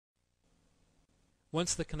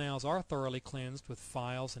Once the canals are thoroughly cleansed with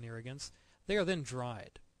files and irrigants, they are then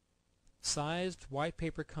dried. Sized white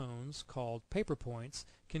paper cones, called paper points,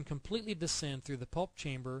 can completely descend through the pulp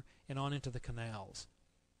chamber and on into the canals.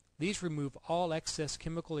 These remove all excess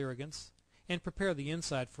chemical irrigants and prepare the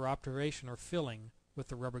inside for obturation or filling with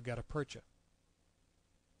the rubber gutta percha.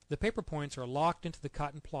 The paper points are locked into the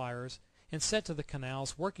cotton pliers and set to the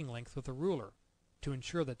canal's working length with a ruler to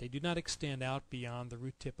ensure that they do not extend out beyond the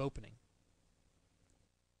root tip opening.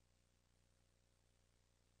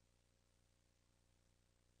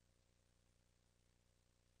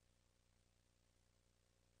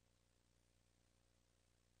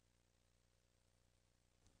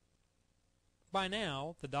 By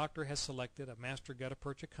now, the doctor has selected a master gutta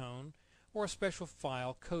percha cone or a special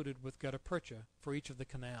file coated with gutta percha for each of the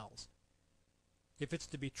canals. If it's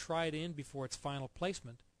to be tried in before its final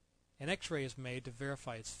placement, an X-ray is made to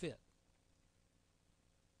verify its fit.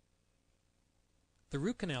 The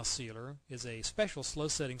root canal sealer is a special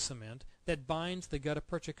slow-setting cement that binds the gutta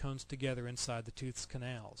percha cones together inside the tooth's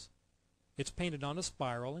canals. It's painted on a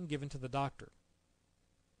spiral and given to the doctor.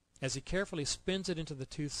 As he carefully spins it into the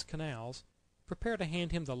tooth's canals, prepare to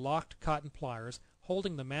hand him the locked cotton pliers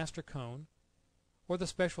holding the master cone or the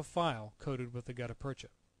special file coated with the gutta percha.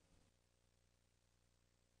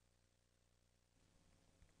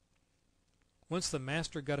 Once the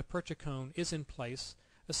master gutta percha cone is in place,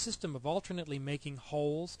 a system of alternately making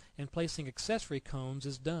holes and placing accessory cones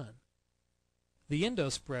is done. The endo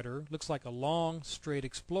spreader looks like a long, straight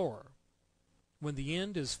explorer. When the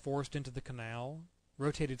end is forced into the canal,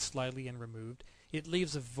 rotated slightly and removed, it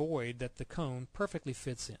leaves a void that the cone perfectly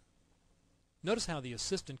fits in. Notice how the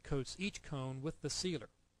assistant coats each cone with the sealer,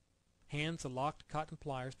 hands the locked cotton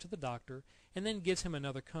pliers to the doctor, and then gives him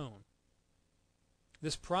another cone.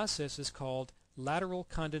 This process is called lateral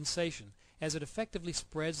condensation, as it effectively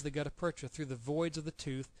spreads the gutta percha through the voids of the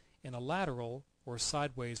tooth in a lateral or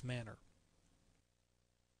sideways manner.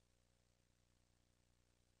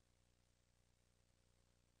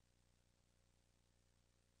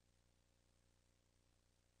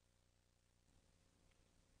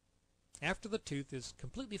 After the tooth is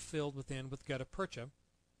completely filled within with gutta percha,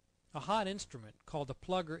 a hot instrument called a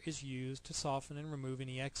plugger is used to soften and remove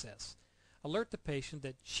any excess. Alert the patient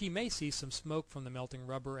that she may see some smoke from the melting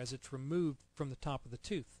rubber as it's removed from the top of the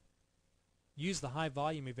tooth. Use the high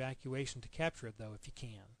volume evacuation to capture it, though, if you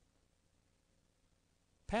can.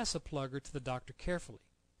 Pass a plugger to the doctor carefully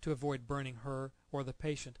to avoid burning her or the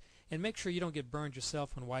patient, and make sure you don't get burned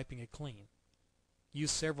yourself when wiping it clean.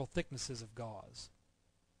 Use several thicknesses of gauze.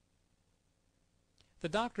 The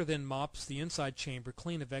doctor then mops the inside chamber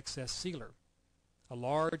clean of excess sealer. A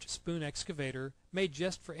large spoon excavator, made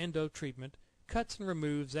just for endo treatment, cuts and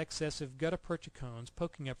removes excessive gutta percha cones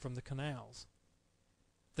poking up from the canals.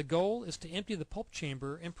 The goal is to empty the pulp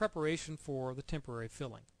chamber in preparation for the temporary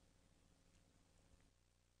filling.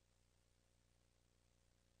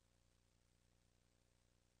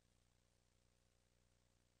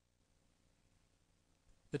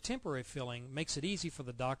 The temporary filling makes it easy for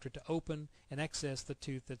the doctor to open and access the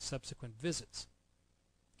tooth at subsequent visits.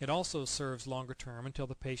 It also serves longer term until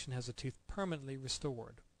the patient has a tooth permanently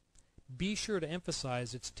restored. Be sure to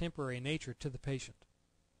emphasize its temporary nature to the patient.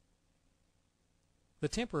 The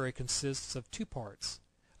temporary consists of two parts: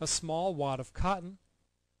 a small wad of cotton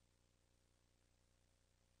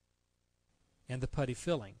and the putty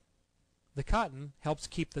filling. The cotton helps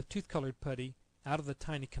keep the tooth-colored putty out of the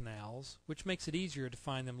tiny canals, which makes it easier to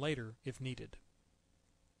find them later if needed.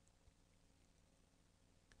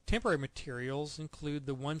 Temporary materials include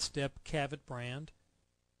the one-step Cavit brand,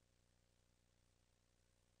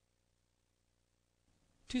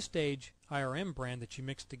 two-stage IRM brand that you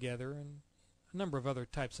mix together, and a number of other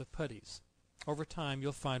types of putties. Over time,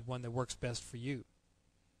 you'll find one that works best for you.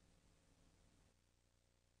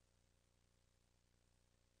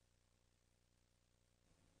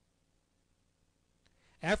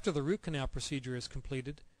 After the root canal procedure is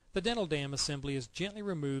completed, the dental dam assembly is gently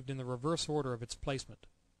removed in the reverse order of its placement.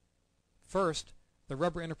 First, the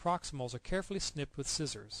rubber interproximals are carefully snipped with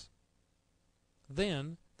scissors.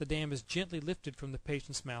 Then, the dam is gently lifted from the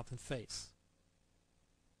patient's mouth and face.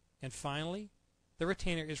 And finally, the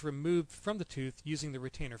retainer is removed from the tooth using the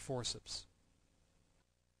retainer forceps.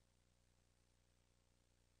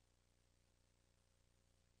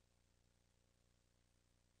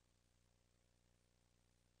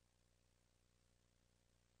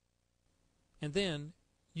 And then,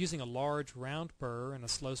 using a large round burr and a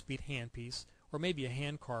slow-speed handpiece, or maybe a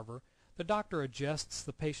hand carver, the doctor adjusts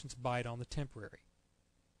the patient's bite on the temporary.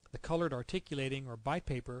 The colored articulating or bite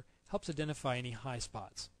paper helps identify any high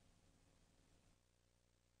spots.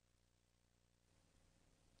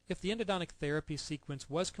 If the endodontic therapy sequence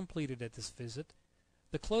was completed at this visit,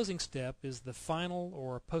 the closing step is the final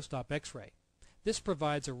or post-op x-ray. This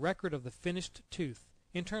provides a record of the finished tooth,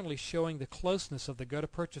 internally showing the closeness of the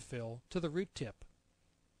gutta-percha fill to the root tip.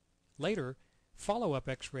 Later, follow-up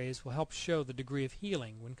x-rays will help show the degree of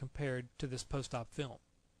healing when compared to this post-op film.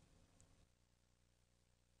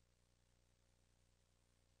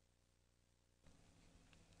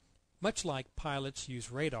 Much like pilots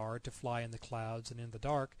use radar to fly in the clouds and in the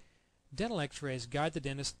dark, dental x-rays guide the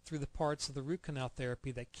dentist through the parts of the root canal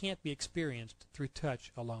therapy that can't be experienced through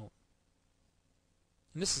touch alone.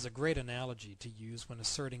 And this is a great analogy to use when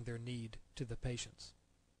asserting their need to the patients.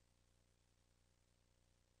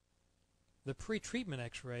 The pre-treatment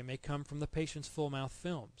x-ray may come from the patient's full mouth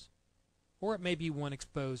films, or it may be one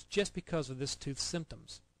exposed just because of this tooth's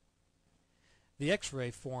symptoms. The x-ray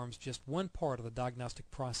forms just one part of the diagnostic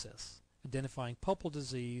process, identifying pulpal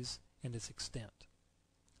disease and its extent.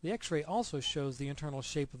 The x-ray also shows the internal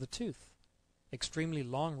shape of the tooth. Extremely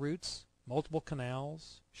long roots, multiple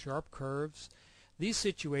canals, sharp curves. These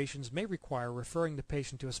situations may require referring the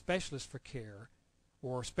patient to a specialist for care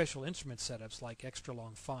or special instrument setups like extra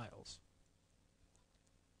long files.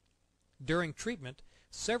 During treatment,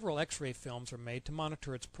 several x-ray films are made to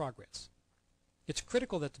monitor its progress. It's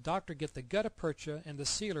critical that the doctor get the gutta-percha and the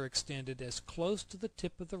sealer extended as close to the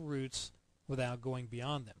tip of the roots without going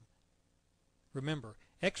beyond them. Remember,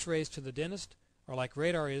 x-rays to the dentist are like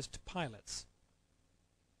radar is to pilots.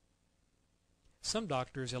 Some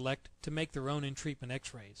doctors elect to make their own in-treatment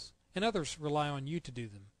x-rays, and others rely on you to do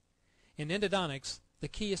them. In endodontics, the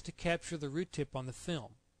key is to capture the root tip on the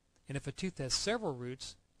film, and if a tooth has several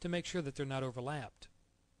roots, to make sure that they're not overlapped.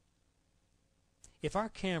 If our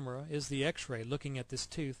camera is the x-ray looking at this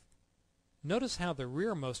tooth, notice how the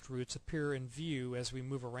rearmost roots appear in view as we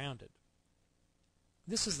move around it.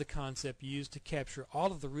 This is the concept used to capture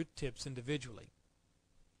all of the root tips individually.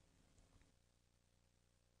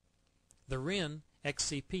 The RIN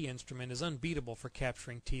XCP instrument is unbeatable for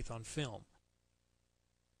capturing teeth on film.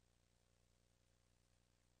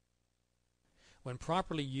 When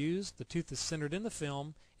properly used, the tooth is centered in the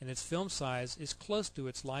film and its film size is close to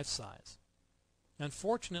its life size.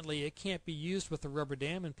 Unfortunately, it can't be used with the rubber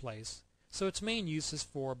dam in place, so its main use is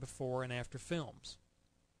for before and after films.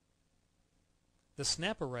 The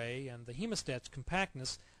snap array and the hemostat's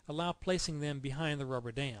compactness allow placing them behind the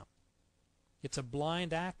rubber dam. It's a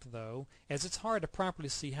blind act, though, as it's hard to properly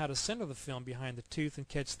see how to center the film behind the tooth and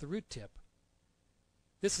catch the root tip.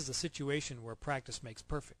 This is a situation where practice makes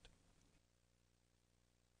perfect.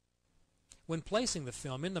 When placing the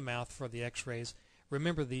film in the mouth for the x-rays,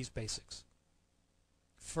 remember these basics.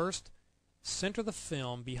 First, center the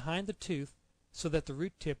film behind the tooth so that the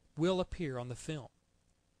root tip will appear on the film.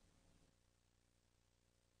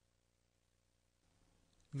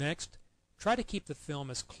 Next, try to keep the film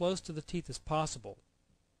as close to the teeth as possible.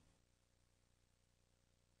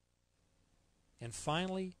 And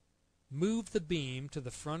finally, move the beam to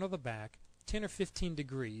the front or the back 10 or 15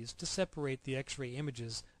 degrees to separate the x-ray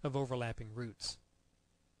images of overlapping roots.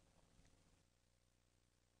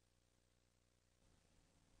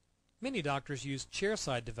 Many doctors use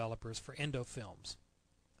chairside developers for endofilms.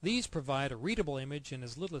 These provide a readable image in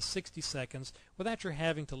as little as 60 seconds without your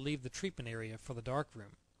having to leave the treatment area for the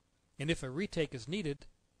darkroom. And if a retake is needed,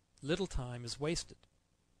 little time is wasted.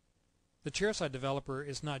 The chairside developer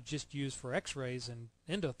is not just used for x-rays and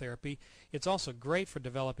endotherapy, it's also great for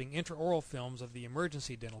developing intraoral films of the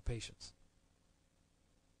emergency dental patients.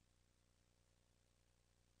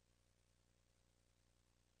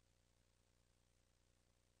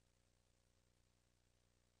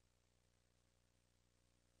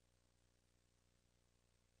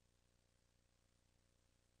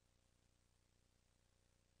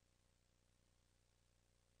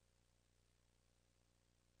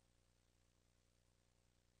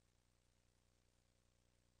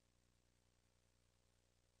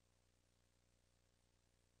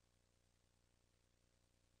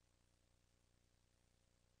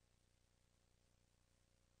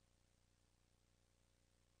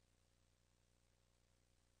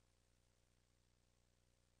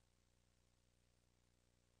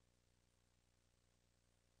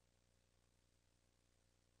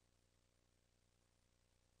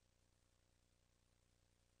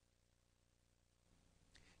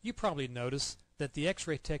 You probably notice that the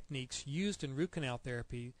x-ray techniques used in root canal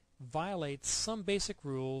therapy violate some basic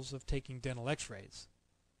rules of taking dental x-rays.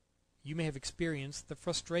 You may have experienced the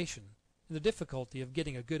frustration and the difficulty of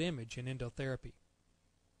getting a good image in endotherapy.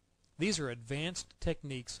 These are advanced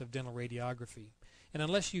techniques of dental radiography, and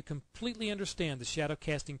unless you completely understand the shadow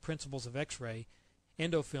casting principles of x-ray,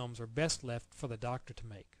 endofilms are best left for the doctor to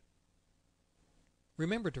make.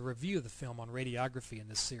 Remember to review the film on radiography in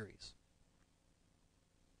this series.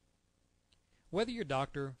 Whether your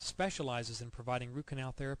doctor specializes in providing root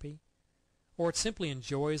canal therapy, or it simply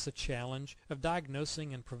enjoys the challenge of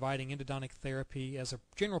diagnosing and providing endodontic therapy as a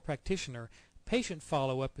general practitioner, patient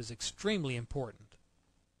follow-up is extremely important.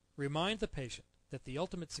 Remind the patient that the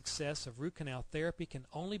ultimate success of root canal therapy can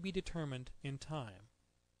only be determined in time.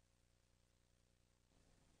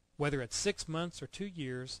 Whether it's 6 months or 2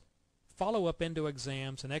 years, follow-up endo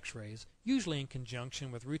exams and x-rays, usually in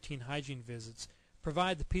conjunction with routine hygiene visits,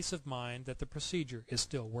 provide the peace of mind that the procedure is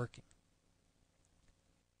still working.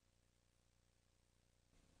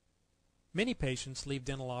 Many patients leave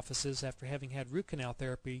dental offices after having had root canal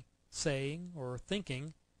therapy saying or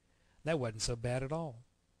thinking, "That wasn't so bad at all."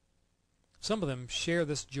 Some of them share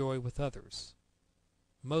this joy with others.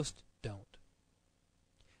 Most don't.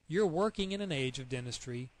 You're working in an age of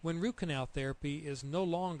dentistry when root canal therapy is no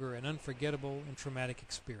longer an unforgettable and traumatic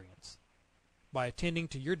experience. By attending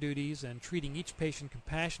to your duties and treating each patient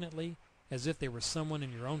compassionately as if they were someone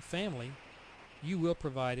in your own family, you will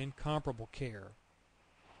provide incomparable care.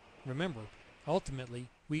 Remember, ultimately,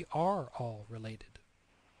 we are all related.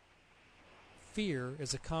 Fear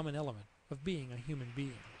is a common element of being a human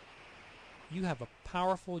being. You have a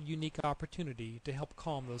powerful, unique opportunity to help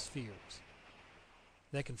calm those fears.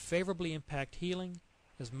 That can favorably impact healing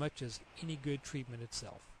as much as any good treatment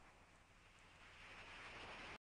itself.